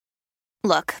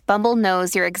Look, Bumble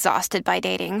knows you're exhausted by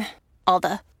dating. All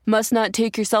the must not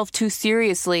take yourself too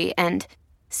seriously and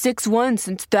 6'1"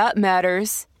 since that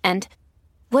matters. And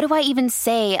what do I even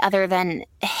say other than,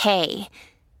 hey?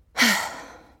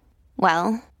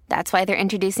 Well, that's why they're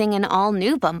introducing an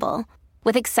all-new Bumble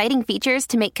with exciting features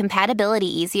to make compatibility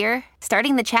easier,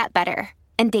 starting the chat better,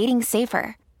 and dating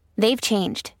safer. They've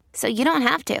changed, so you don't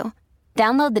have to.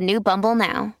 Download the new Bumble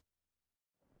now.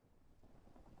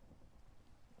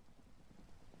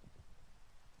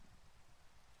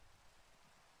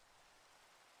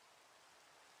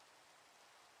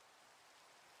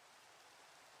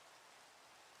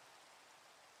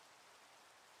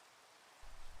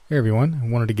 Hey everyone, I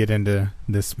wanted to get into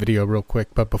this video real quick,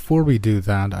 but before we do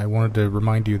that, I wanted to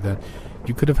remind you that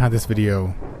you could have had this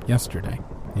video yesterday.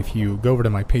 If you go over to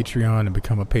my Patreon and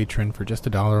become a patron for just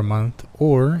 $1 a month,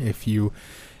 or if you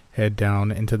head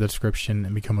down into the description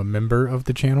and become a member of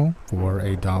the channel for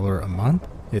 $1 a month,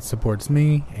 it supports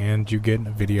me and you get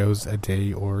videos a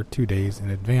day or 2 days in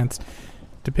advance,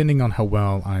 depending on how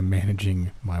well I'm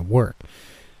managing my work.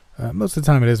 Most of the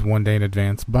time it is 1 day in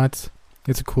advance, but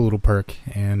it's a cool little perk,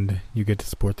 and you get to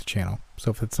support the channel.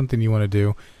 So if it's something you want to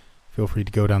do, feel free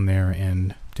to go down there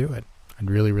and do it.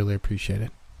 I'd really, really appreciate it.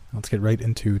 Let's get right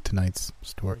into tonight's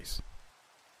stories.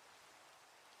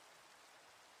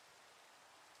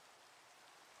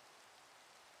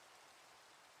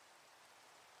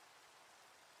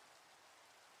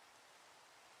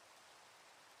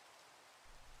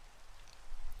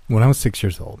 When I was 6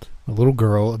 years old, a little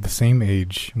girl of the same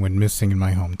age went missing in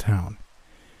my hometown.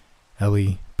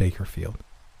 Ellie Bakerfield.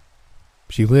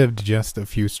 She lived just a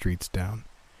few streets down.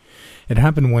 It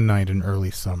happened one night in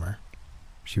early summer.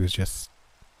 She was just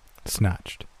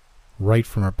snatched, right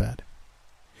from her bed.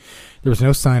 There was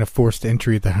no sign of forced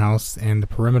entry at the house, and the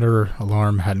perimeter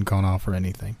alarm hadn't gone off or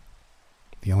anything.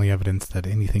 The only evidence that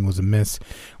anything was amiss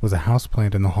was a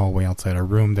houseplant in the hallway outside our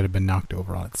room that had been knocked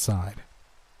over on its side.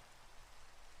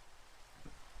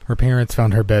 Her parents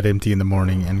found her bed empty in the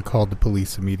morning and called the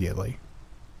police immediately.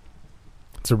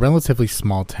 It's a relatively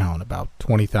small town, about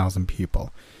 20,000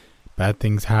 people. Bad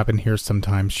things happen here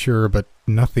sometimes, sure, but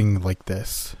nothing like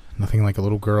this. Nothing like a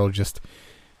little girl just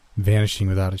vanishing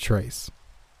without a trace.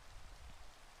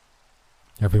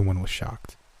 Everyone was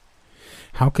shocked.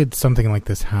 How could something like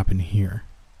this happen here?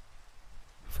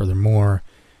 Furthermore,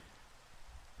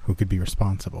 who could be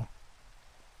responsible?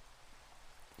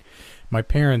 My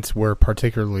parents were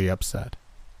particularly upset.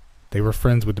 They were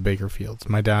friends with the Bakerfields.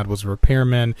 My dad was a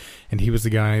repairman, and he was the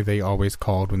guy they always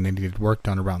called when they needed work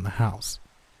done around the house.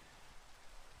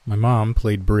 My mom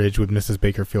played bridge with Mrs.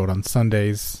 Bakerfield on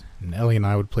Sundays, and Ellie and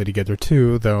I would play together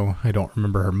too, though I don't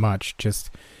remember her much,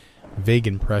 just vague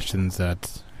impressions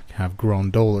that have grown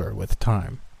duller with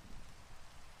time.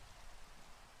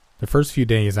 The first few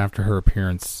days after her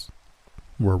appearance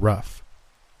were rough.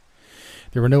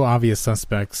 There were no obvious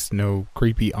suspects, no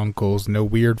creepy uncles, no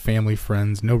weird family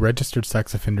friends, no registered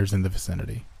sex offenders in the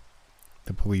vicinity.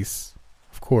 The police,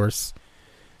 of course,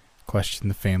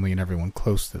 questioned the family and everyone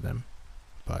close to them,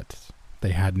 but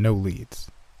they had no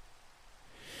leads.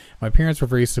 My parents were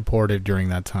very supportive during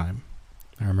that time.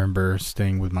 I remember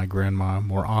staying with my grandma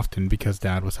more often because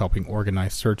Dad was helping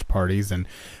organize search parties and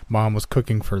Mom was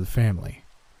cooking for the family.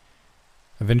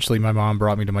 Eventually, my mom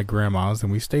brought me to my grandma's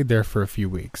and we stayed there for a few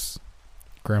weeks.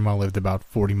 Grandma lived about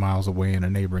 40 miles away in a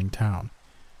neighboring town.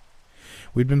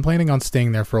 We'd been planning on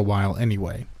staying there for a while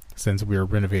anyway, since we were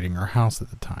renovating our house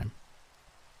at the time.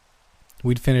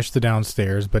 We'd finished the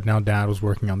downstairs, but now Dad was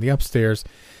working on the upstairs,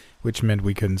 which meant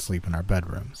we couldn't sleep in our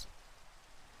bedrooms.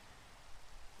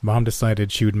 Mom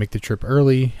decided she would make the trip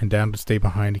early, and Dad would stay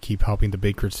behind to keep helping the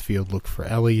Bakersfield look for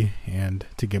Ellie and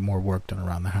to get more work done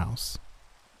around the house.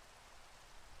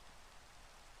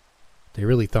 They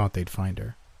really thought they'd find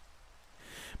her.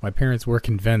 My parents were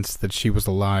convinced that she was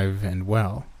alive and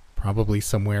well, probably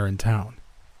somewhere in town.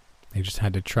 They just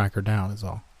had to track her down is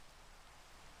all.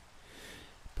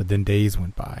 But then days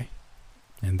went by,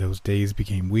 and those days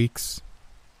became weeks,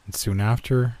 and soon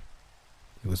after,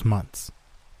 it was months.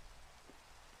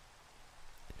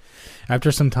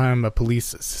 After some time,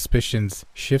 police suspicions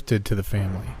shifted to the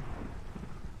family.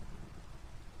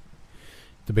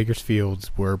 The Bakersfields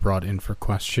were brought in for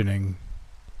questioning,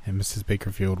 and Mrs.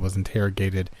 Bakerfield was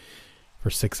interrogated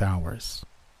for 6 hours.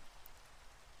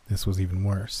 This was even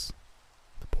worse.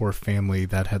 The poor family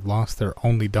that had lost their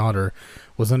only daughter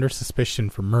was under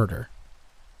suspicion for murder.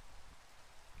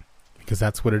 Because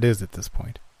that's what it is at this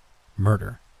point.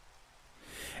 Murder.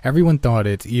 Everyone thought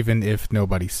it, even if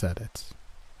nobody said it.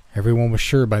 Everyone was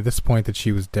sure by this point that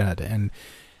she was dead, and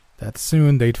that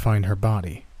soon they'd find her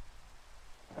body.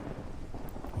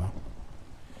 Well,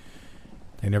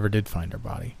 They never did find her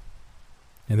body.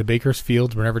 And the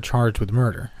Bakersfields were never charged with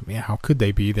murder. I mean, how could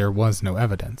they be? There was no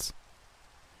evidence.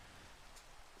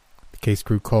 The case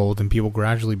grew cold, and people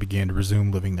gradually began to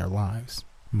resume living their lives.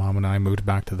 Mom and I moved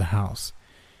back to the house.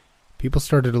 People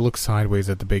started to look sideways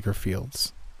at the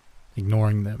Bakerfields,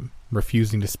 ignoring them,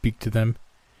 refusing to speak to them.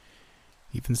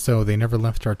 Even so, they never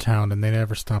left our town, and they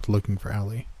never stopped looking for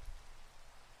Ellie.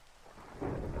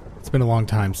 It's been a long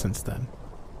time since then.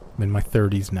 I'm in my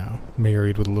 30s now,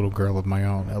 married with a little girl of my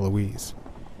own, Eloise.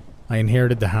 I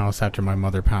inherited the house after my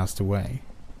mother passed away.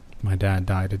 My dad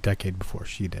died a decade before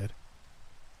she did.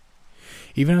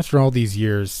 Even after all these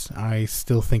years, I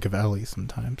still think of Ellie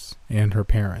sometimes, and her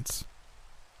parents.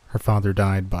 Her father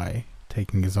died by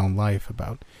taking his own life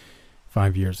about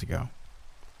 5 years ago.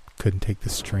 Couldn't take the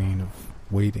strain of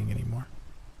waiting anymore.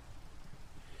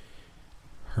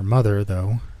 Her mother,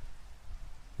 though,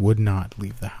 would not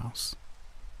leave the house.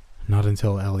 Not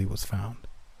until Ellie was found.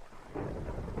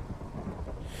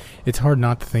 It's hard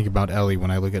not to think about Ellie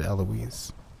when I look at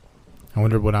Eloise. I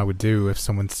wondered what I would do if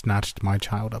someone snatched my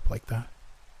child up like that.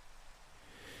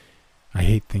 I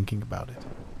hate thinking about it.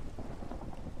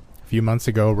 A few months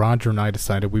ago, Roger and I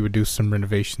decided we would do some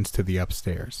renovations to the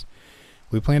upstairs.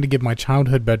 We planned to give my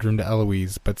childhood bedroom to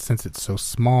Eloise, but since it's so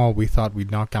small, we thought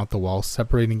we'd knock out the wall,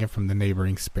 separating it from the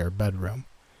neighboring spare bedroom.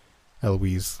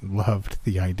 Eloise loved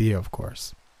the idea, of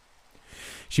course.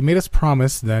 She made us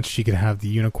promise that she could have the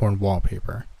unicorn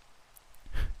wallpaper.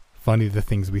 Funny the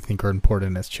things we think are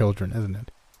important as children, isn't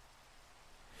it?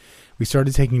 We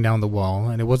started taking down the wall,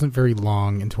 and it wasn't very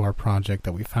long into our project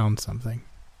that we found something.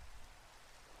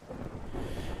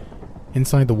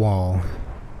 Inside the wall,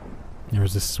 there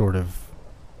was this sort of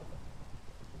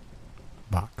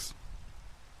box.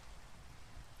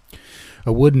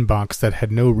 A wooden box that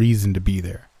had no reason to be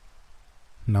there.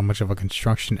 Not much of a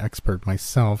construction expert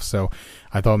myself, so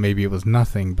I thought maybe it was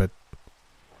nothing, but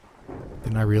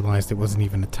then I realized it wasn't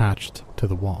even attached to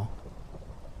the wall.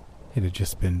 It had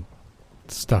just been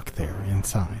stuck there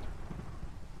inside.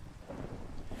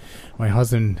 My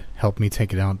husband helped me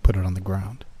take it out and put it on the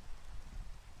ground.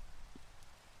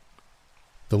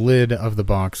 The lid of the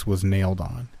box was nailed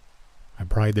on. I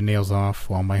pried the nails off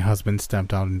while my husband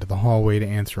stepped out into the hallway to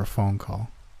answer a phone call.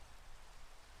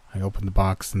 I opened the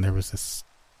box and there was this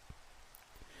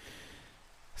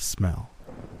smell.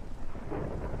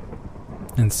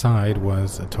 Inside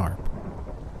was a tarp.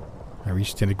 I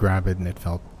reached in to grab it and it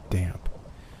felt damp.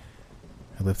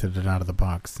 I lifted it out of the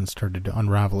box and started to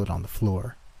unravel it on the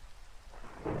floor.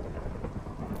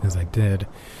 As I did,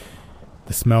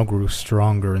 the smell grew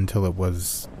stronger until it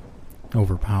was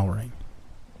overpowering.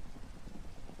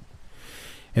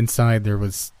 Inside there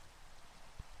wasn't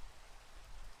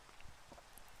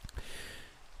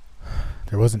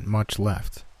much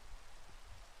left.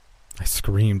 I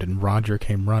screamed and Roger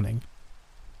came running.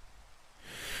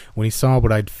 When he saw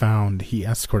what I'd found, he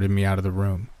escorted me out of the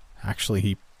room. Actually,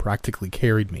 he practically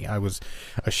carried me. I was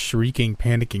a shrieking,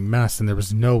 panicking mess, and there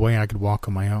was no way I could walk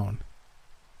on my own.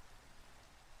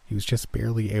 He was just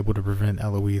barely able to prevent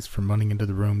Eloise from running into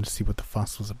the room to see what the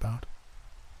fuss was about.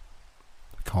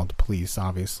 I called the police,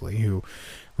 obviously, who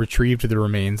retrieved the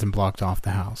remains and blocked off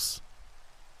the house.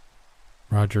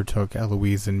 Roger took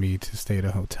Eloise and me to stay at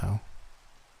a hotel.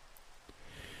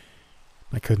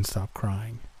 I couldn't stop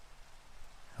crying.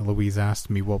 Eloise asked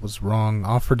me what was wrong,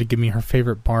 offered to give me her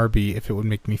favorite Barbie if it would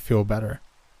make me feel better.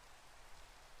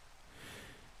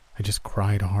 I just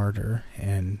cried harder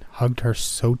and hugged her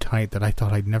so tight that I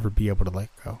thought I'd never be able to let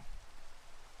go.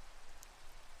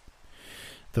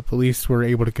 The police were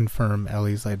able to confirm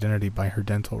Ellie's identity by her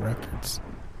dental records.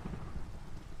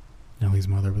 Ellie's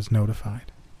mother was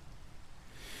notified.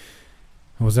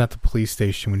 I was at the police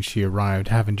station when she arrived,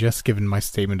 having just given my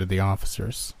statement to the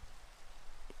officers.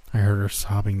 I heard her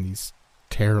sobbing these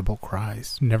terrible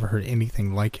cries. Never heard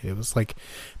anything like it. It was like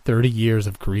 30 years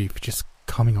of grief just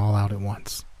coming all out at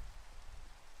once.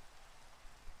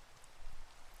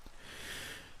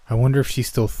 I wonder if she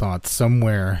still thought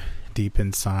somewhere deep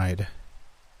inside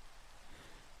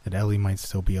that Ellie might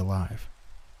still be alive.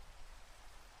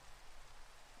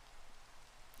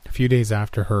 A few days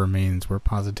after her remains were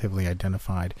positively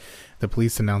identified, the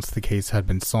police announced the case had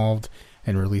been solved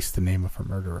and released the name of her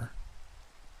murderer.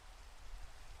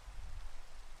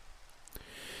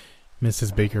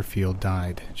 Mrs. Bakerfield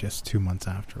died just 2 months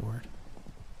afterward.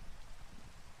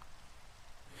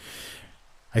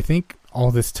 I think all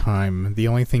this time, the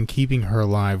only thing keeping her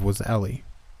alive was Ellie.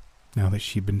 Now that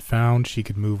she'd been found, she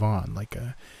could move on, like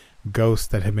a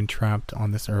ghost that had been trapped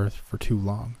on this earth for too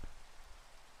long.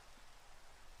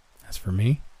 As for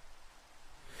me,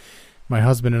 my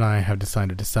husband and I have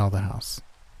decided to sell the house.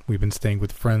 We've been staying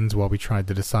with friends while we tried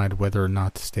to decide whether or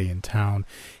not to stay in town,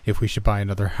 if we should buy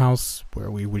another house,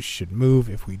 where we should move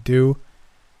if we do.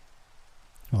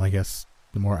 Well, I guess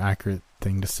the more accurate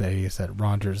thing to say is that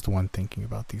Roger's the one thinking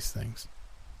about these things.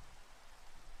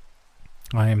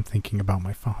 I am thinking about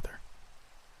my father.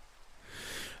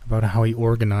 About how he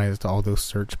organized all those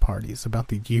search parties, about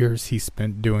the years he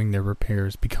spent doing their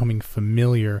repairs, becoming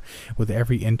familiar with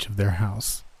every inch of their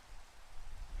house.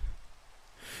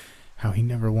 How he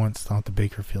never once thought the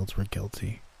Bakerfields were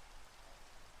guilty.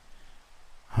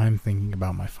 I'm thinking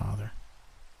about my father.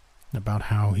 About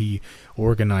how he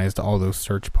organized all those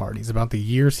search parties, about the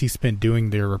years he spent doing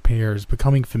their repairs,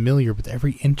 becoming familiar with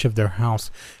every inch of their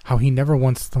house, how he never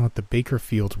once thought the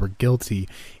Bakerfields were guilty,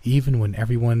 even when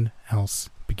everyone else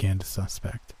began to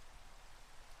suspect.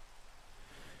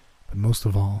 But most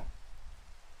of all,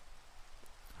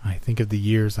 I think of the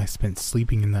years I spent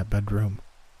sleeping in that bedroom,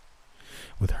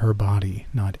 with her body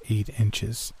not 8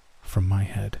 inches from my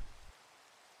head.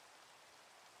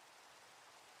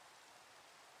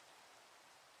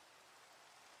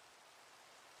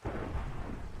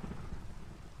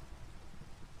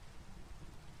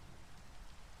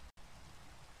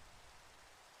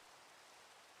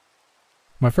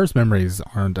 My first memories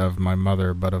aren't of my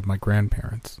mother, but of my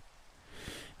grandparents.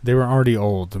 They were already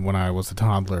old when I was a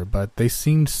toddler, but they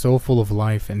seemed so full of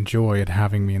life and joy at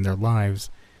having me in their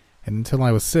lives, and until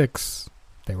I was 6,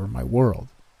 they were my world.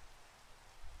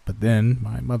 But then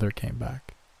my mother came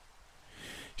back.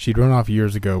 She'd run off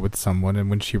years ago with someone, and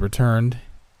when she returned,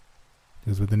 it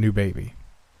was with a new baby.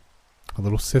 A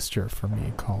little sister for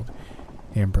me called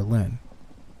Amber Lynn.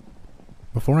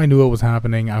 Before I knew what was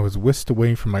happening, I was whisked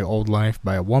away from my old life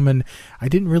by a woman I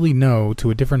didn't really know to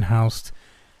a different house,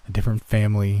 a different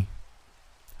family,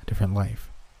 a different life.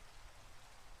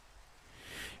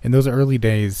 In those early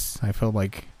days, I felt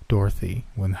like Dorothy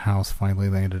when the house finally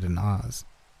landed in Oz.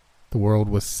 The world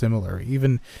was similar,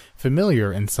 even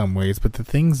familiar in some ways, but the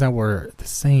things that were the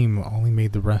same only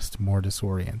made the rest more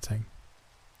disorienting.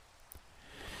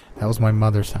 That was my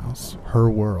mother's house, her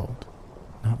world,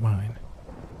 not mine.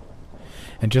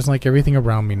 And just like everything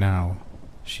around me now,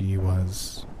 she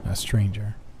was a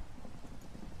stranger.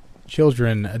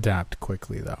 Children adapt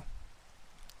quickly, though.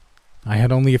 I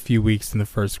had only a few weeks in the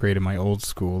first grade in my old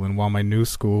school, and while my new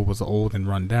school was old and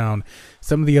run down,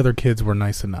 some of the other kids were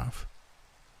nice enough.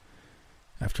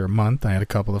 After a month, I had a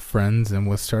couple of friends and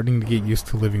was starting to get used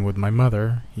to living with my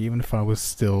mother, even if I was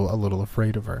still a little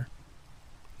afraid of her.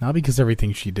 Not because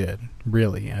everything she did,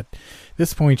 really. At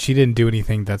this point, she didn't do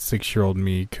anything that 6-year-old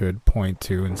me could point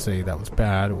to and say that was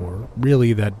bad, or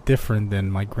really that different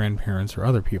than my grandparents or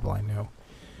other people I knew.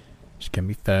 She kept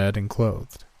me fed and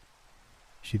clothed.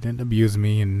 She didn't abuse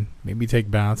me and made me take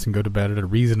baths and go to bed at a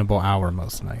reasonable hour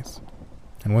most nights.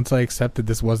 And once I accepted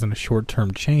this wasn't a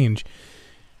short-term change,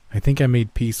 I think I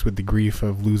made peace with the grief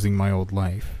of losing my old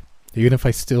life, even if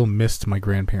I still missed my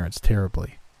grandparents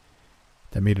terribly.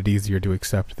 That made it easier to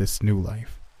accept this new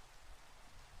life.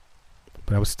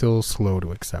 But I was still slow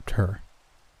to accept her.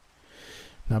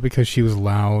 Not because she was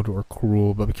loud or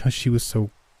cruel, but because she was so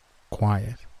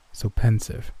quiet, so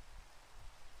pensive.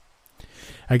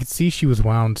 I could see she was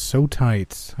wound so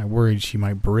tight, I worried she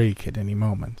might break at any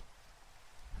moment.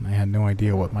 And I had no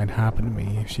idea what might happen to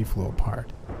me if she flew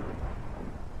apart.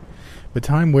 But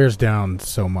time wears down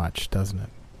so much, doesn't it?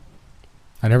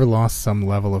 I never lost some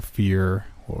level of fear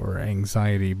or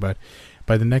anxiety, but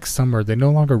by the next summer they no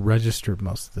longer registered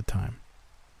most of the time.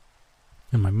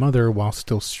 And my mother, while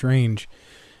still strange,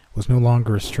 was no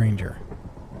longer a stranger.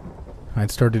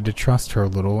 I'd started to trust her a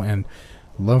little and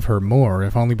love her more,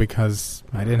 if only because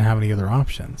I didn't have any other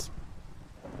options.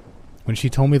 When she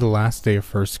told me the last day of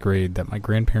first grade that my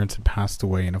grandparents had passed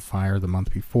away in a fire the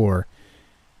month before,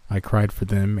 I cried for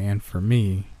them and for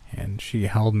me, and she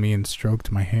held me and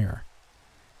stroked my hair,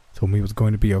 told me it was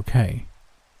going to be okay,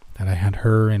 that I had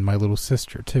her and my little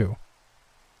sister, too.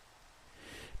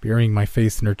 Burying my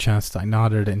face in her chest, I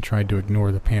nodded and tried to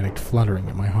ignore the panicked fluttering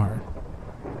in my heart.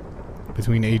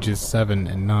 Between ages 7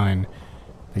 and 9,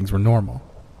 things were normal.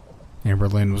 Amber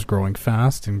Lynn was growing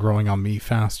fast and growing on me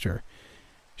faster.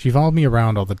 She followed me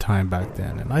around all the time back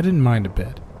then, and I didn't mind a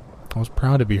bit. I was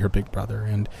proud to be her big brother,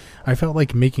 and I felt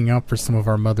like making up for some of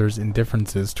our mother's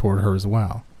indifferences toward her as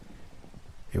well.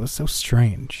 It was so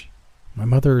strange. My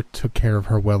mother took care of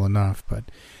her well enough, but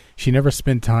she never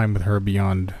spent time with her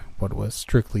beyond what was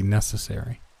strictly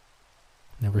necessary.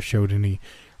 Never showed any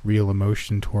real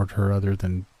emotion toward her other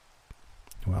than,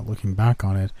 well, looking back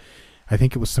on it, I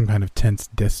think it was some kind of tense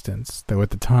distance, though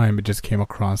at the time it just came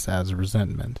across as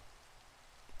resentment.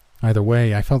 Either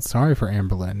way, I felt sorry for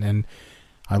Amber Lynn, and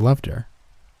I loved her.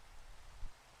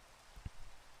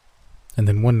 And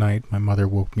then one night, my mother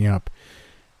woke me up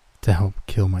to help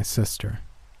kill my sister.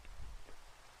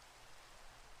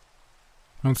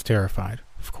 I was terrified,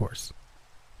 of course.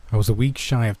 I was a week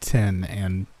shy of 10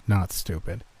 and not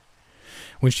stupid.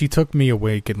 When she took me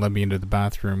awake and led me into the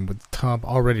bathroom with the tub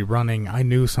already running, I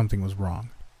knew something was wrong.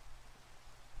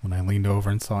 When I leaned over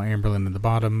and saw Amberlynn in the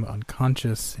bottom,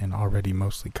 unconscious and already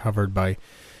mostly covered by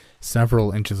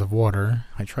several inches of water,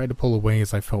 I tried to pull away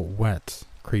as I felt wet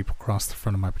creep across the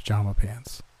front of my pajama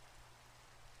pants.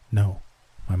 "No,"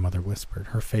 my mother whispered,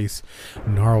 her face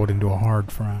gnarled into a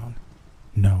hard frown.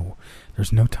 "No,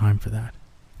 there's no time for that.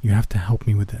 You have to help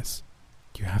me with this.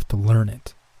 You have to learn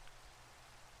it."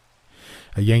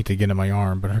 I yanked again at my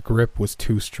arm, but her grip was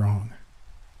too strong.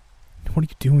 "What are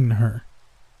you doing to her?"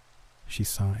 She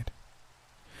sighed.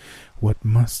 "What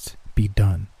must be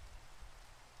done."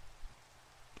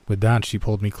 With that, she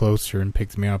pulled me closer and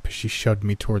picked me up as she shoved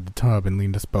me toward the tub and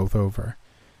leaned us both over.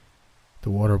 The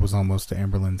water was almost to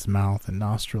Amberlynn's mouth and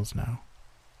nostrils now.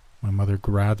 My mother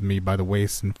grabbed me by the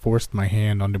waist and forced my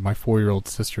hand onto my 4-year-old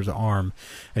sister's arm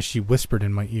as she whispered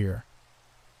in my ear,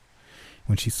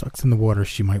 "When she sucks in the water,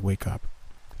 she might wake up.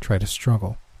 Try to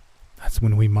struggle. That's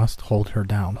when we must hold her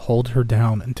down. Hold her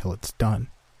down until it's done."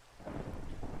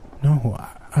 "No,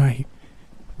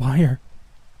 why?"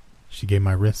 She gave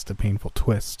my wrist a painful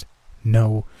twist.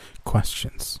 "No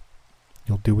questions.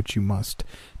 You'll do what you must,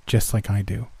 just like I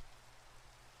do.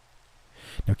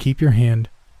 Now keep your hand."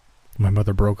 My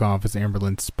mother broke off as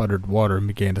Amberlynn sputtered water and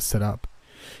began to sit up.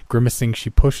 Grimacing, she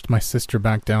pushed my sister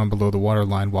back down below the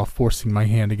waterline while forcing my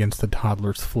hand against the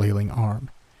toddler's flailing arm.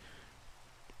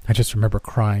 I just remember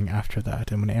crying after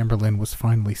that, and when Amberlynn was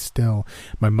finally still,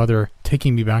 my mother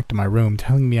taking me back to my room,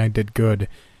 telling me I did good,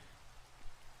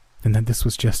 and that this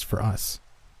was just for us.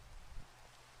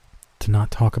 To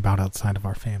not talk about outside of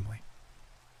our family.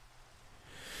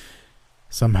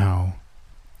 Somehow,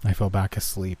 I fell back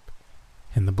asleep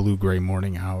in the blue-gray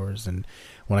morning hours, and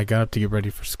when I got up to get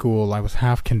ready for school, I was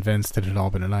half convinced that it had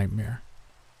all been a nightmare.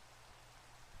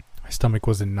 My stomach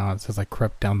was in knots as I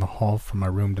crept down the hall from my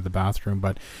room to the bathroom,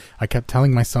 but I kept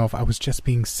telling myself I was just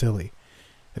being silly,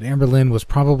 that Amberlynn was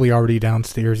probably already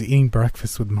downstairs eating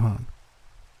breakfast with Mom.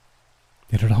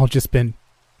 It had all just been...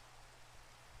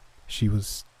 She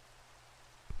was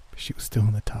still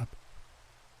in the tub.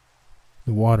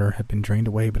 The water had been drained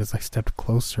away, but as I stepped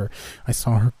closer, I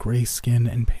saw her gray skin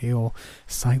and pale,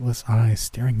 sightless eyes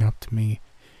staring up to me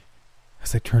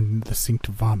as I turned into the sink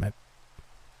to vomit.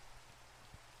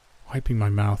 Wiping my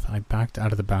mouth, I backed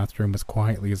out of the bathroom as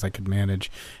quietly as I could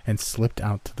manage and slipped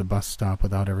out to the bus stop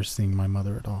without ever seeing my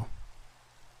mother at all.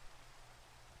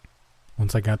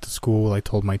 Once I got to school, I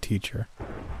told my teacher.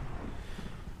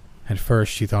 At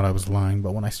first, she thought I was lying,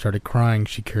 but when I started crying,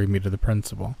 she carried me to the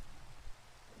principal.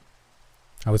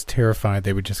 I was terrified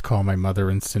they would just call my mother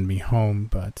and send me home,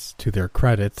 but to their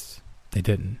credit, they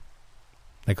didn't.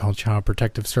 They called Child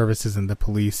Protective Services and the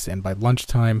police, and by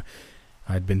lunchtime,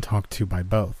 I had been talked to by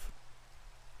both.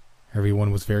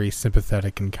 Everyone was very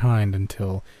sympathetic and kind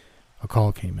until a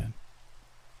call came in.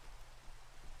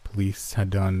 Police had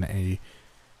done a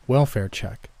welfare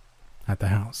check at the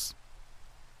house.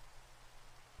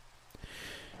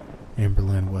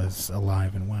 Amberlynn was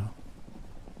alive and well.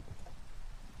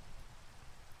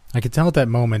 I could tell at that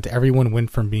moment everyone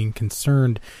went from being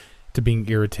concerned to being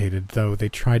irritated, though they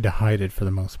tried to hide it for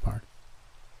the most part.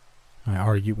 I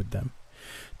argued with them,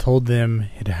 told them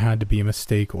it had to be a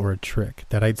mistake or a trick,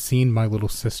 that I'd seen my little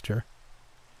sister.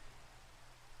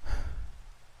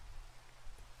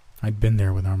 I'd been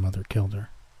there when our mother killed her.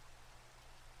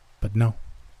 But no.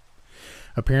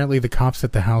 Apparently the cops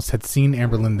at the house had seen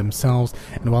Amberlynn themselves,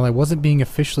 and while I wasn't being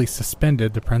officially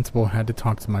suspended, the principal had to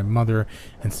talk to my mother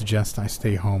and suggest I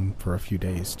stay home for a few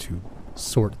days to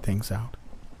sort things out.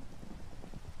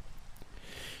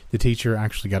 The teacher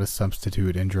actually got a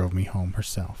substitute and drove me home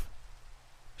herself.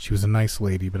 She was a nice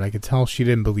lady, but I could tell she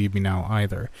didn't believe me now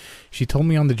either. She told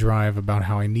me on the drive about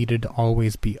how I needed to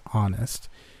always be honest,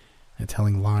 and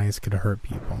telling lies could hurt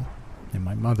people. And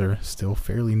my mother, still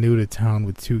fairly new to town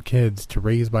with 2 kids to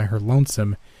raise by her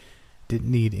lonesome,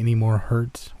 didn't need any more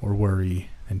hurt or worry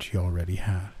than she already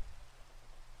had.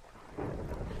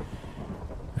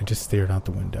 I just stared out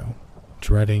the window,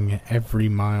 dreading every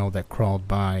mile that crawled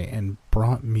by and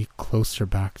brought me closer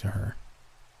back to her.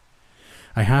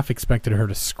 I half expected her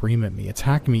to scream at me,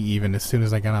 attack me even as soon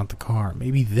as I got out the car.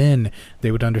 Maybe then they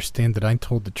would understand that I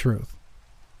told the truth.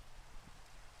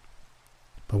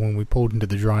 But when we pulled into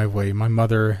the driveway, my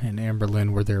mother and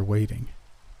Amberlynn were there waiting.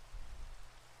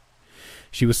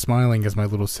 She was smiling as my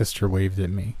little sister waved at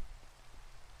me.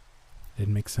 It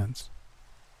didn't make sense.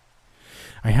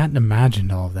 I hadn't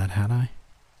imagined all of that, had I?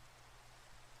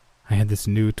 I had this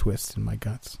new twist in my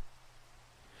guts.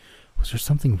 Was there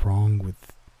something wrong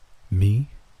with me?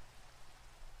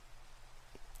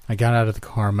 I got out of the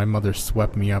car. My mother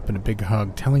swept me up in a big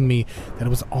hug, telling me that it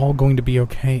was all going to be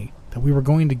okay, that we were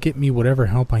going to get me whatever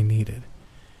help I needed,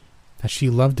 that she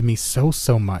loved me so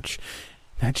much,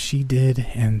 that she did,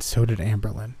 and so did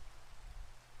Amberlyn.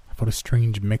 I felt a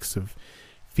strange mix of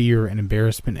fear and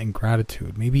embarrassment and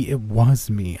gratitude. Maybe it was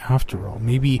me after all.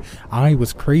 Maybe I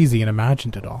was crazy and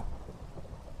imagined it all.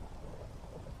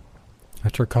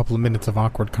 After a couple of minutes of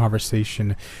awkward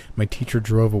conversation, my teacher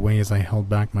drove away as I held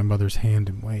back my mother's hand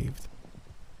and waved.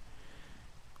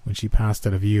 When she passed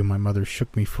out of view, my mother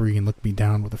shook me free and looked me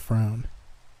down with a frown.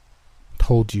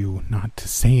 Told you not to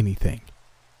say anything.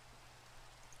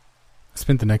 I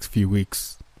spent the next few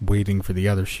weeks waiting for the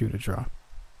other shoe to drop.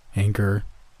 Anger,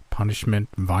 punishment,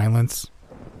 violence.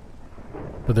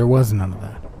 But there was none of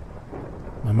that.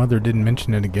 My mother didn't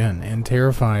mention it again, and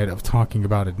terrified of talking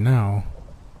about it now,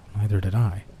 neither did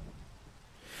I.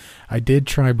 I did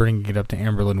try bringing it up to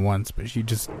Amberlyn once, but she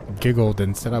just giggled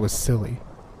and said I was silly.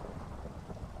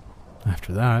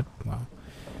 After that, well,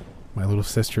 my little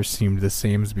sister seemed the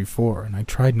same as before, and I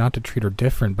tried not to treat her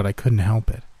different, but I couldn't help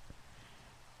it.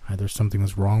 Either something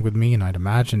was wrong with me and I'd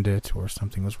imagined it, or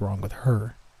something was wrong with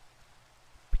her.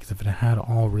 Because if it had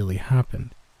all really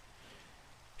happened,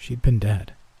 she'd been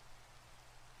dead.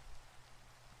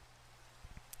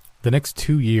 The next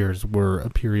 2 years were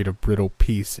a period of brittle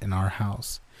peace in our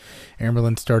house.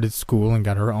 Amberlyn started school and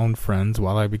got her own friends,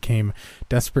 while I became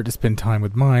desperate to spend time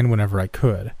with mine whenever I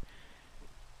could.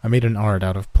 I made an art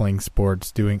out of playing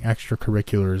sports, doing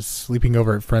extracurriculars, sleeping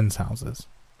over at friends' houses.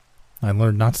 I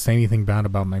learned not to say anything bad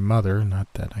about my mother,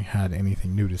 not that I had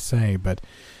anything new to say, but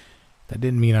that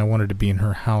didn't mean I wanted to be in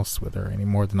her house with her any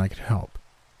more than I could help.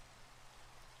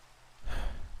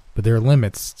 But there are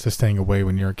limits to staying away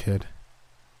when you're a kid.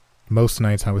 Most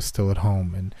nights I was still at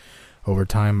home, and over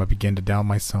time I began to doubt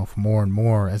myself more and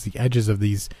more as the edges of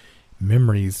these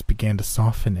memories began to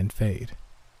soften and fade.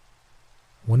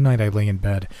 One night I lay in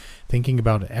bed, thinking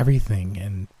about everything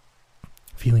and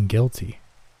feeling guilty.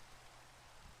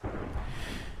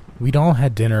 We'd all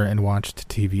had dinner and watched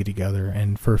TV together,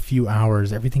 and for a few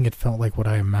hours everything had felt like what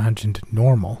I imagined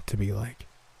normal to be like.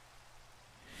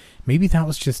 Maybe that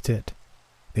was just it.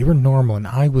 They were normal and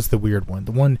I was the weird one,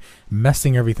 the one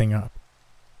messing everything up.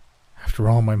 After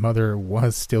all, my mother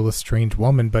was still a strange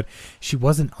woman, but she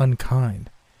wasn't unkind.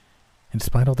 And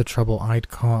despite all the trouble I'd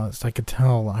caused, I could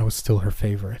tell I was still her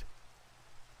favorite.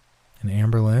 And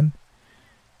Amberlyn?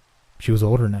 She was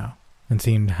older now and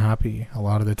seemed happy a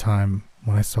lot of the time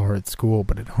when I saw her at school,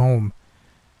 but at home,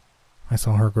 I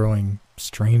saw her growing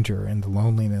stranger in the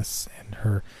loneliness and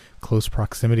her close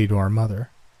proximity to our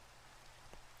mother.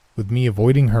 With me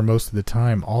avoiding her most of the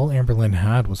time, all Amberlyn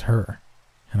had was her,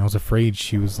 and I was afraid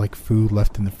she was like food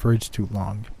left in the fridge too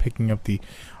long, picking up the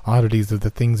oddities of the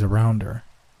things around her.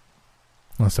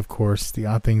 Unless, of course, the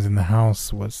odd things in the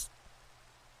house was,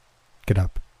 "Get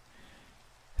up.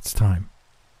 It's time."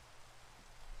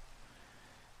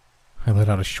 I let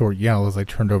out a short yell as I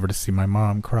turned over to see my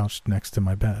mom crouched next to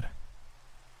my bed.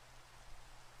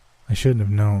 I shouldn't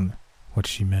have known what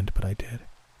she meant, but I did.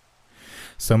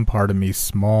 Some part of me,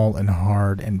 small and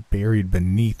hard and buried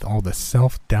beneath all the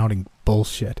self-doubting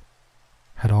bullshit,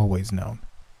 had always known.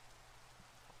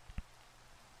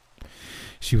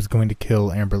 She was going to kill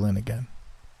Amberlyn again.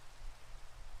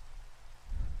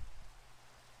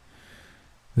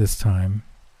 This time,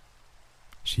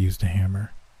 she used a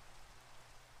hammer.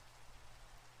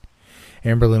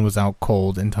 Amberlyn was out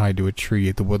cold and tied to a tree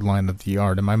at the woodline of the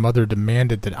yard, and my mother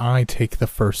demanded that I take the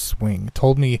first swing,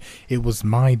 told me it was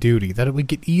my duty, that it would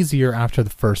get easier after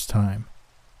the first time.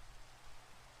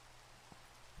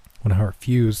 When I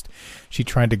refused, she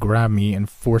tried to grab me and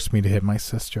force me to hit my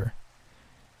sister.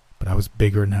 But I was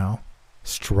bigger now,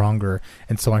 stronger,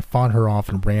 and so I fought her off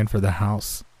and ran for the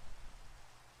house.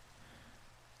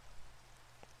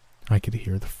 I could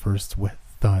hear the first wet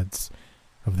thuds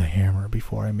of the hammer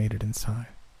before I made it inside.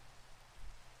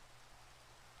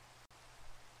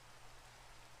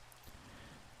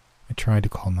 I tried to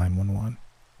call 911,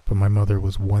 but my mother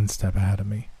was one step ahead of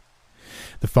me.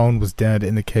 The phone was dead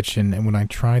in the kitchen, and when I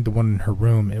tried the one in her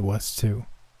room, it was too.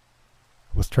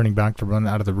 I was turning back to run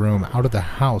out of the room, out of the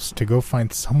house, to go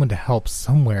find someone to help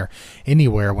somewhere,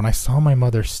 anywhere, when I saw my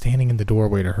mother standing in the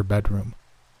doorway to her bedroom.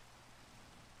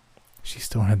 She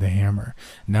still had the hammer,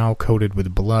 now coated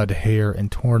with blood, hair,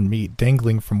 and torn meat,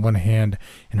 dangling from one hand,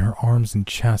 and her arms and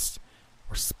chest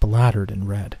were splattered in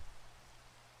red.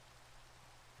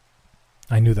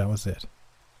 I knew that was it.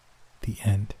 The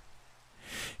end.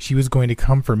 She was going to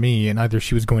come for me, and either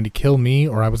she was going to kill me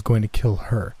or I was going to kill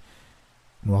her.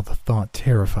 And while the thought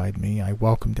terrified me, I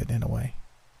welcomed it in a way.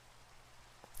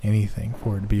 Anything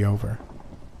for it to be over.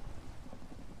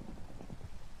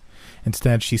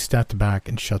 Instead, she stepped back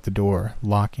and shut the door,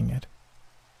 locking it.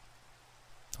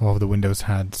 All of the windows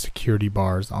had security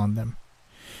bars on them.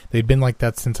 They'd been like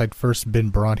that since I'd first been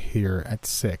brought here at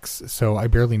 6, so I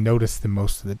barely noticed them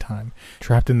most of the time.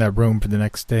 Trapped in that room for the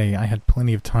next day, I had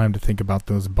plenty of time to think about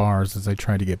those bars as I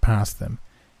tried to get past them.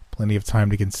 Plenty of time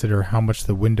to consider how much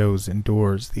the windows and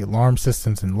doors, the alarm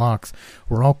systems and locks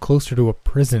were all closer to a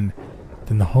prison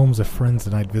than the homes of friends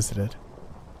that I'd visited.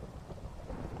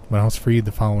 When I was freed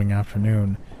the following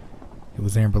afternoon, it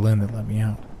was Amberlynn that let me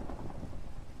out.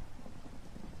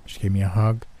 She gave me a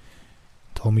hug,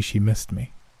 told me she missed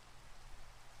me.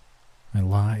 I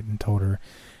lied and told her,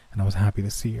 and I was happy to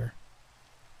see her.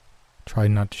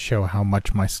 Tried not to show how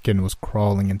much my skin was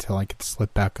crawling until I could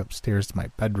slip back upstairs to my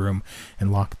bedroom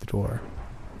and lock the door.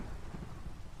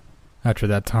 After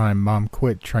that time, Mom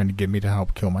quit trying to get me to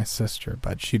help kill my sister,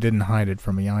 but she didn't hide it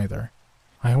from me either.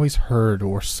 I always heard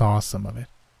or saw some of it.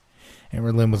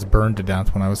 Amberlynn was burned to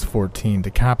death when I was 14,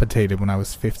 decapitated when I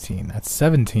was 15. At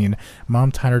 17,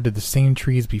 Mom tied her to the same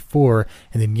tree as before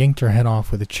and then yanked her head off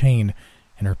with a chain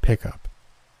in her pickup.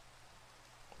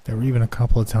 There were even a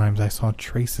couple of times I saw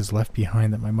traces left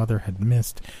behind that my mother had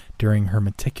missed during her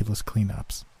meticulous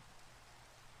cleanups.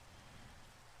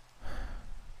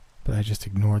 But I just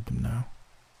ignored them now.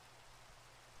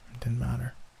 It didn't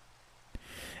matter.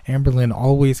 Amberlynn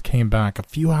always came back a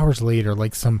few hours later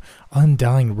like some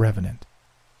undying revenant.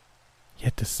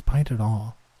 Yet despite it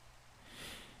all,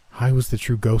 I was the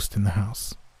true ghost in the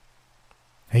house.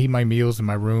 I ate my meals in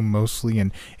my room mostly,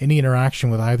 and any interaction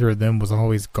with either of them was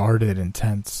always guarded and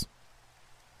tense.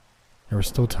 There were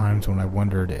still times when I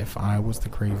wondered if I was the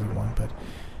crazy one, but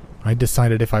I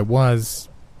decided if I was,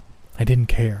 I didn't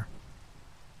care.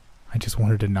 I just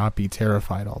wanted to not be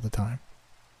terrified all the time.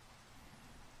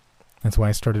 That's why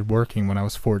I started working when I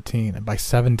was 14, and by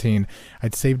 17,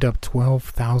 I'd saved up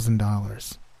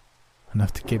 $12,000.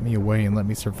 Enough to get me away and let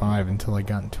me survive until I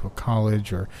got into a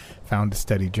college or found a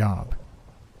steady job.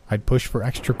 I'd pushed for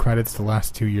extra credits the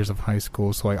last 2 years of high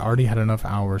school, so I already had enough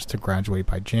hours to graduate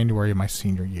by January of my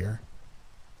senior year.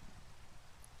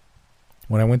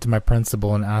 When I went to my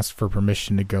principal and asked for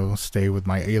permission to go stay with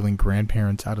my ailing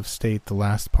grandparents out of state the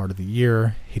last part of the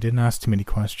year, he didn't ask too many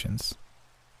questions.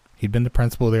 He'd been the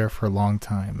principal there for a long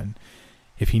time, and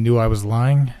if he knew I was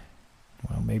lying,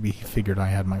 well, maybe he figured I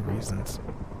had my reasons.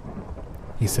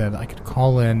 He said I could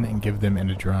call in and give them an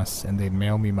address, and they'd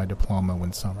mail me my diploma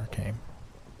when summer came.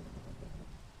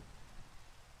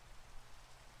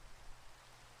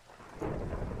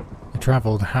 I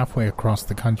traveled halfway across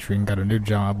the country and got a new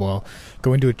job while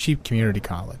going to a cheap community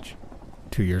college.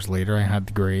 2 years later, I had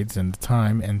the grades and the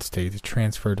time and stayed to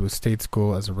transfer to a state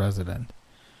school as a resident.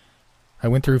 I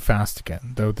went through fast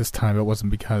again, though this time it wasn't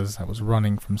because I was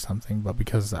running from something, but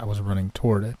because I was running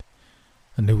toward it.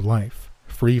 A new life,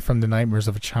 free from the nightmares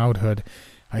of a childhood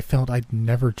I felt I'd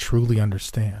never truly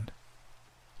understand.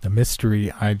 A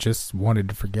mystery I just wanted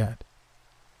to forget.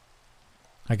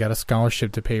 I got a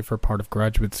scholarship to pay for part of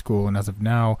graduate school, and as of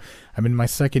now, I'm in my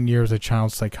second year as a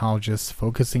child psychologist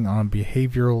focusing on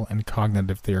behavioral and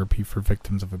cognitive therapy for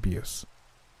victims of abuse.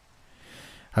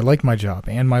 I like my job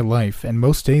and my life, and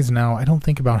most days now I don't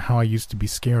think about how I used to be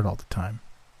scared all the time.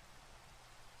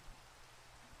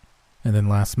 And then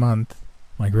last month,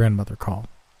 my grandmother called.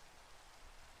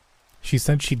 She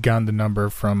said she'd gotten the number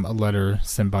from a letter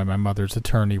sent by my mother's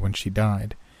attorney when she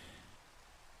died.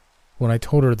 When I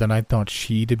told her that I thought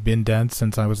she'd been dead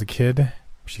since I was a kid,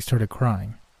 she started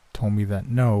crying, told me that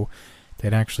no,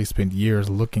 they'd actually spent years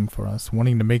looking for us,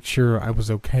 wanting to make sure I was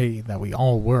okay, that we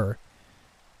all were.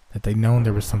 That they'd known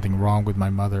there was something wrong with my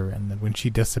mother, and that when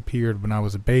she disappeared when I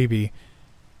was a baby,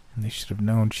 and they should have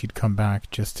known she'd come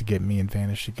back just to get me and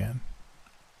vanish again.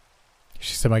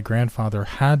 She said my grandfather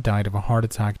had died of a heart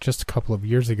attack just a couple of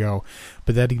years ago,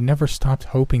 but that he never stopped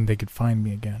hoping they could find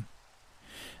me again.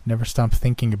 Never stopped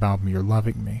thinking about me or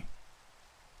loving me.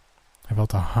 I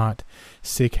felt a hot,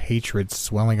 sick hatred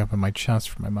swelling up in my chest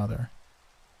for my mother.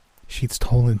 She'd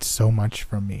stolen so much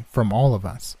from me, from all of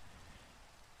us.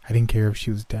 I didn't care if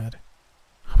she was dead.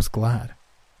 I was glad.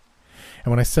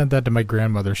 And when I said that to my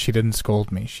grandmother, she didn't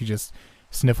scold me. She just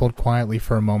sniffled quietly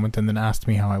for a moment and then asked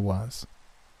me how I was.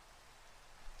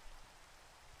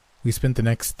 We spent the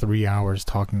next 3 hours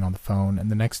talking on the phone, and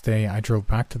the next day I drove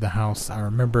back to the house I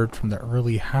remembered from the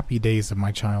early happy days of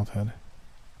my childhood.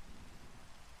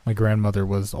 My grandmother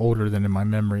was older than in my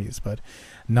memories, but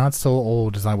not so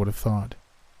old as I would have thought.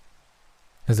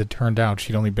 As it turned out,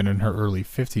 she'd only been in her early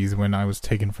 50s when I was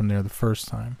taken from there the first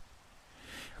time.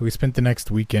 We spent the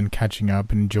next weekend catching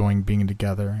up and enjoying being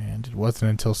together, and it wasn't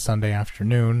until Sunday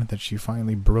afternoon that she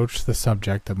finally broached the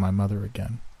subject of my mother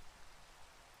again.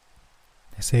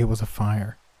 They say it was a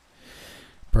fire.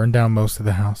 Burned down most of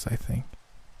the house, I think.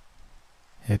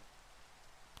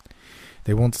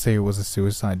 They won't say it was a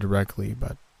suicide directly,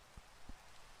 but,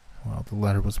 well, the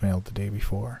letter was mailed the day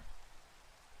before.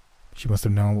 She must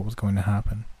have known what was going to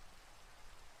happen.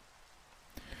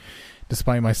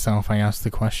 Despite myself, I asked the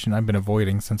question I've been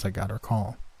avoiding since I got her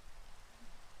call.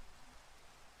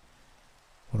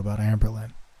 What about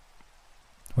Amberlynn?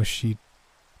 Was she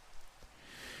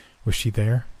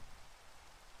there?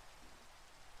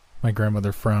 My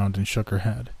grandmother frowned and shook her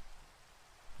head.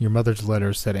 Your mother's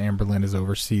letter said Amberlynn is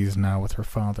overseas now with her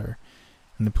father,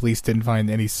 and the police didn't find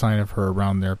any sign of her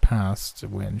around their past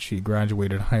when she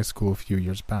graduated high school a few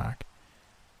years back.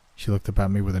 She looked up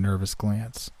at me with a nervous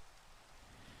glance.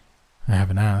 I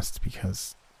haven't asked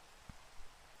because,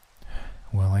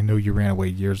 well, I know you ran away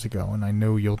years ago, and I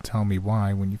know you'll tell me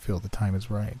why when you feel the time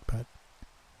is right, but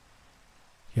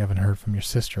you haven't heard from your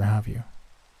sister, have you?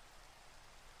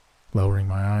 Lowering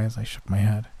my eyes, I shook my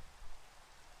head.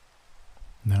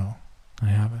 No, I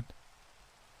haven't.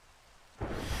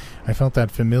 I felt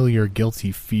that familiar,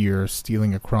 guilty fear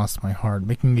stealing across my heart,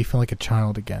 making me feel like a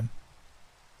child again.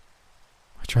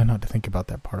 I try not to think about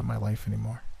that part of my life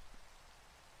anymore.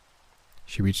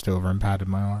 She reached over and patted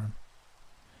my arm.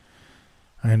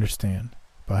 I understand,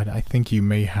 but I think you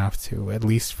may have to, at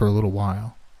least for a little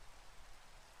while.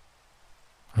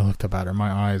 I looked up at her,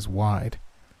 my eyes wide.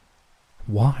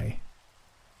 Why?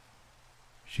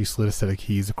 She slid a set of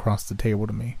keys across the table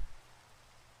to me.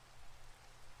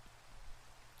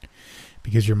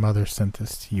 Because your mother sent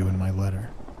this to you in my letter.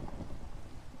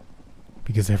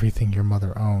 Because everything your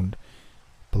mother owned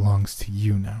belongs to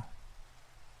you now.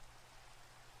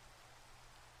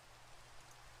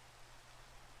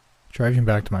 Driving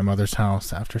back to my mother's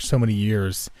house after so many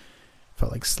years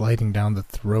felt like sliding down the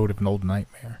throat of an old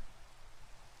nightmare.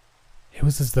 It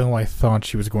was as though I thought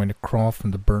she was going to crawl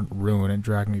from the burnt ruin and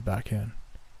drag me back in.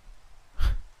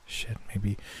 Shit,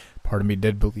 maybe part of me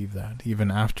did believe that, even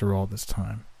after all this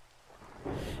time.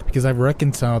 Because I've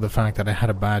reconciled the fact that I had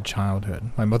a bad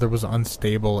childhood. My mother was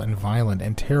unstable and violent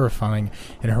and terrifying,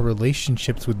 and her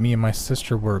relationships with me and my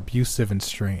sister were abusive and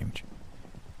strange.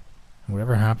 And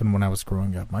whatever happened when I was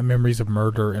growing up, my memories of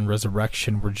murder and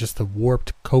resurrection were just the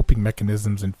warped coping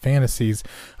mechanisms and fantasies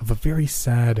of a very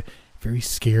sad, very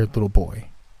scared little boy.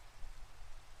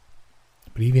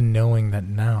 But even knowing that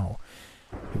now,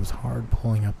 it was hard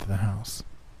pulling up to the house.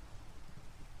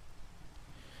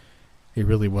 It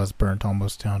really was burnt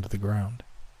almost down to the ground.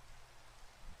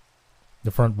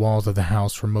 The front walls of the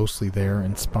house were mostly there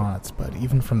in spots, but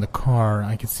even from the car,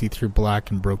 I could see through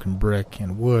black and broken brick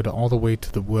and wood all the way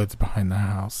to the woods behind the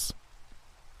house.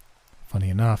 Funny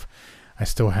enough, I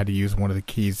still had to use one of the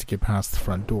keys to get past the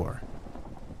front door.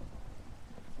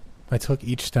 I took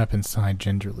each step inside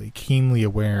gingerly, keenly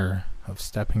aware of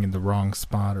stepping in the wrong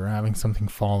spot or having something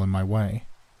fall in my way.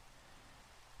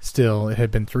 Still, it had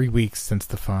been 3 weeks since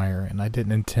the fire, and I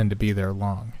didn't intend to be there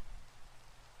long.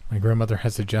 My grandmother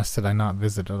had suggested I not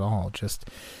visit at all, just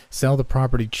sell the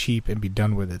property cheap and be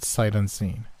done with it, sight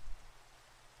unseen.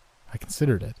 I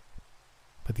considered it,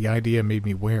 but the idea made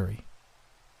me wary.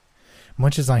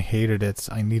 Much as I hated it,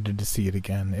 I needed to see it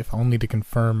again, if only to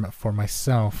confirm for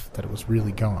myself that it was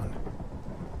really gone.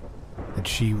 That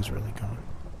she was really gone.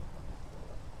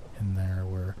 And there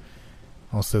were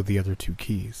also the other 2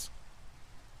 keys.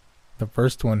 The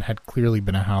first one had clearly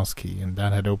been a house key, and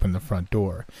that had opened the front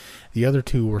door. The other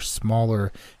 2 were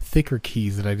smaller, thicker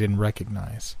keys that I didn't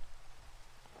recognize.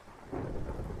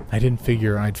 I didn't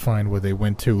figure I'd find where they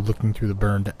went to looking through the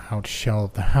burned out shell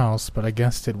of the house, but I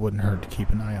guessed it wouldn't hurt to keep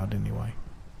an eye out anyway.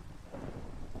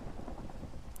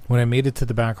 When I made it to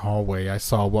the back hallway, I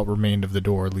saw what remained of the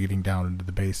door leading down into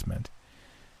the basement.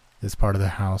 This part of the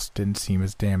house didn't seem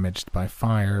as damaged by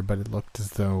fire, but it looked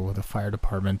as though the fire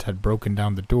department had broken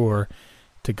down the door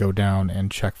to go down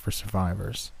and check for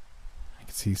survivors. I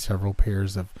could see several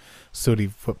pairs of sooty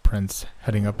footprints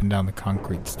heading up and down the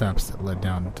concrete steps that led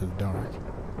down into the dark.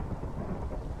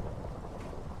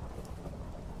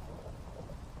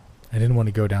 I didn't want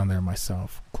to go down there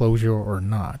myself, closure or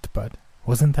not, but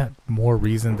wasn't that more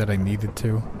reason that I needed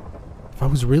to? If I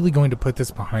was really going to put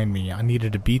this behind me, I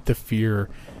needed to beat the fear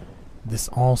this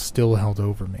all still held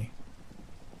over me.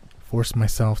 Force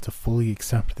myself to fully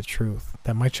accept the truth,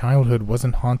 that my childhood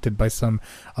wasn't haunted by some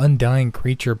undying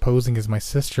creature posing as my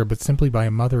sister, but simply by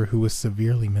a mother who was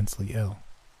severely mentally ill.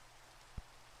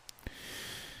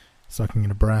 Sucking in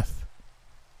a breath,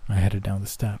 I headed down the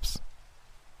steps.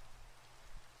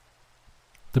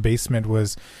 The basement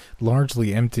was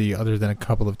largely empty other than a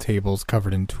couple of tables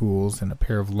covered in tools and a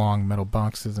pair of long metal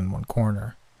boxes in one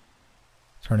corner.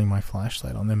 Turning my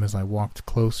flashlight on them as I walked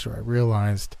closer, I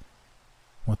realized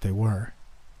what they were.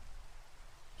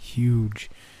 Huge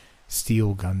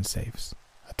steel gun safes,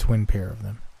 a twin pair of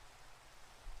them.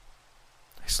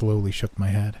 I slowly shook my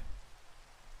head.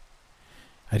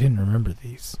 I didn't remember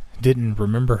these. Didn't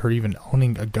remember her even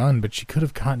owning a gun, but she could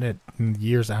have gotten it in the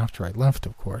years after I left,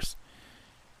 of course.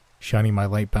 Shining my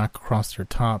light back across their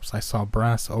tops, I saw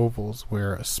brass ovals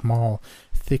where a small,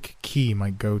 thick key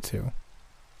might go to.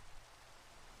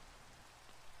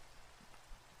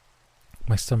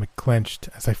 My stomach clenched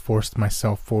as I forced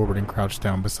myself forward and crouched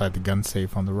down beside the gun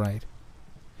safe on the right.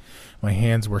 My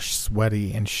hands were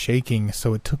sweaty and shaking,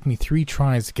 so it took me 3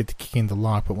 tries to get the key in the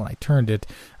lock, but when I turned it,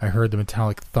 I heard the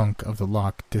metallic thunk of the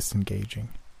lock disengaging.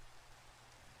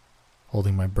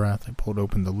 Holding my breath, I pulled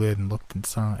open the lid and looked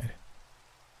inside.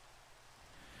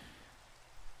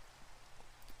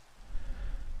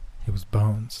 It was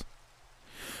bones.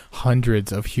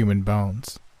 Hundreds of human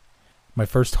bones. My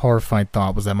first horrified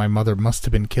thought was that my mother must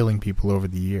have been killing people over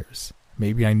the years.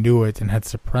 Maybe I knew it and had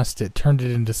suppressed it, turned it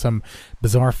into some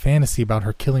bizarre fantasy about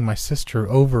her killing my sister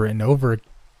over and over.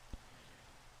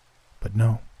 But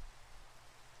no.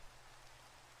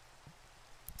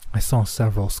 I saw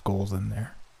several skulls in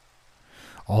there,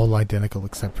 all identical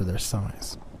except for their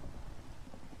size.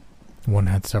 One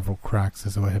had several cracks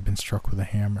as though it had been struck with a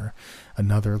hammer.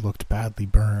 Another looked badly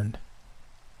burned.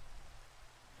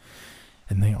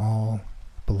 And they all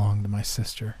belonged to my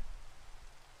sister.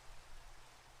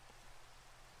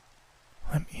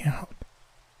 Let me out.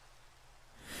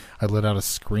 I let out a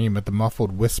scream at the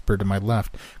muffled whisper to my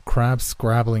left, crabs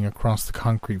scrabbling across the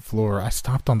concrete floor. I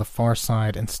stopped on the far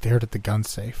side and stared at the gun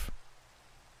safe.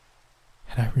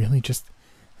 Had I really just...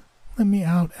 Let me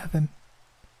out, Evan.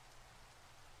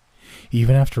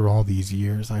 Even after all these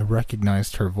years, I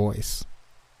recognized her voice.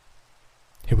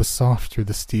 It was soft through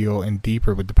the steel and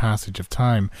deeper with the passage of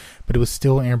time, but it was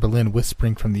still Anne Boleyn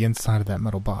whispering from the inside of that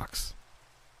metal box.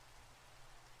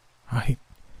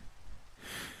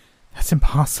 That's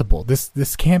impossible.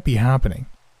 This can't be happening.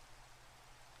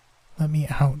 Let me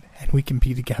out and we can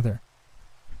be together.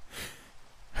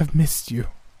 I've missed you.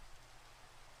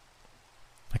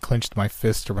 I clenched my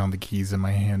fist around the keys in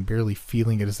my hand, barely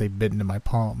feeling it as they bit into my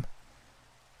palm.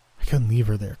 I couldn't leave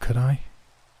her there, could I?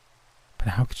 But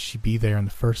how could she be there in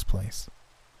the first place?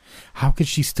 How could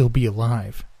she still be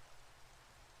alive?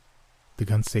 The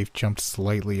gun safe jumped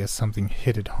slightly as something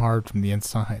hit it hard from the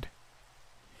inside.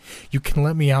 You can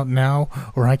let me out now,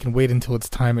 or I can wait until it's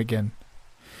time again,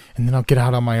 and then I'll get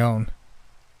out on my own.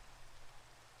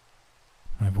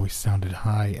 My voice sounded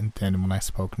high and thin when I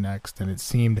spoke next, and it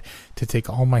seemed to take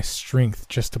all my strength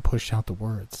just to push out the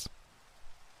words.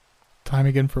 Time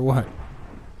again for what?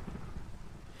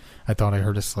 I thought I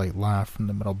heard a slight laugh from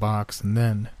the metal box, and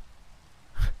then...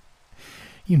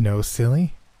 You know,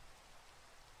 silly.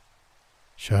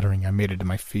 Shuddering, I made it to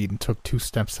my feet and took 2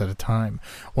 steps at a time.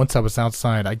 Once I was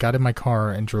outside, I got in my car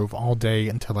and drove all day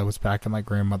until I was back at my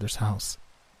grandmother's house.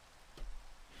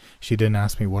 She didn't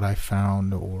ask me what I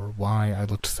found or why I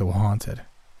looked so haunted.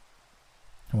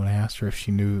 And when I asked her if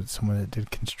she knew someone that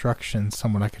did construction,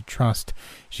 someone I could trust,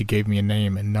 she gave me a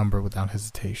name and number without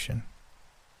hesitation.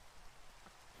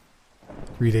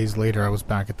 3 days later, I was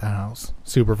back at the house,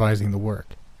 supervising the work.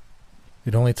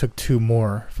 It only took 2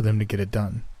 more for them to get it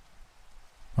done.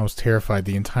 I was terrified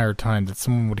the entire time that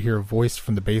someone would hear a voice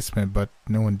from the basement, but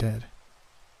no one did.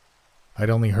 I'd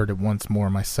only heard it once more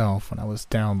myself when I was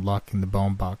down locking the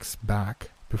bone box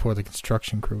back before the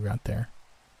construction crew got there.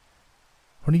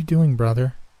 What are you doing,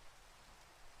 brother?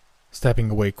 Stepping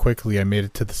away quickly, I made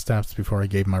it to the steps before I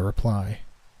gave my reply.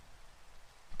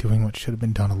 Doing what should have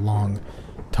been done a long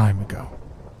time ago.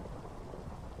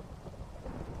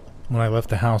 When I left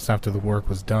the house after the work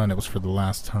was done, it was for the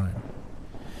last time.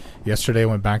 Yesterday I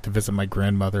went back to visit my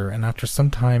grandmother, and after some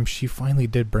time she finally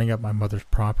did bring up my mother's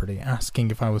property,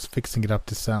 asking if I was fixing it up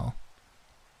to sell.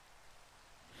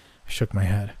 I shook my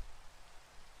head.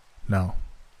 No,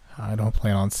 I don't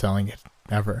plan on selling it,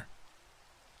 ever.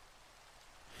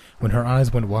 When her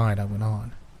eyes went wide, I went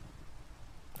on.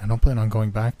 I don't plan on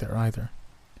going back there either.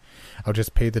 I'll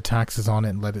just pay the taxes on it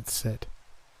and let it sit.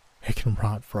 It can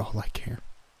rot for all I care.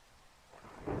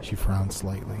 She frowned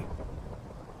slightly.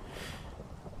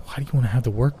 Why do you want to have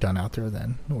the work done out there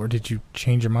then? Or did you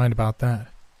change your mind about that?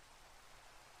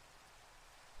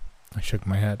 I shook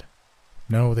my head.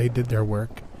 No, they did their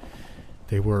work.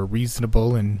 They were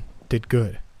reasonable and did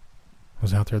good. I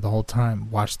was out there the whole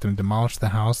time, watched them demolish the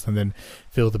house and then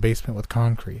fill the basement with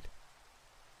concrete.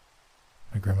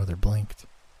 My grandmother blinked.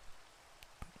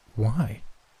 Why?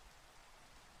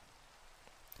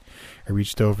 I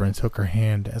reached over and took her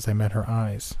hand as I met her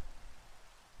eyes.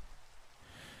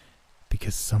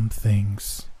 Because some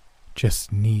things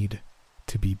just need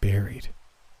to be buried.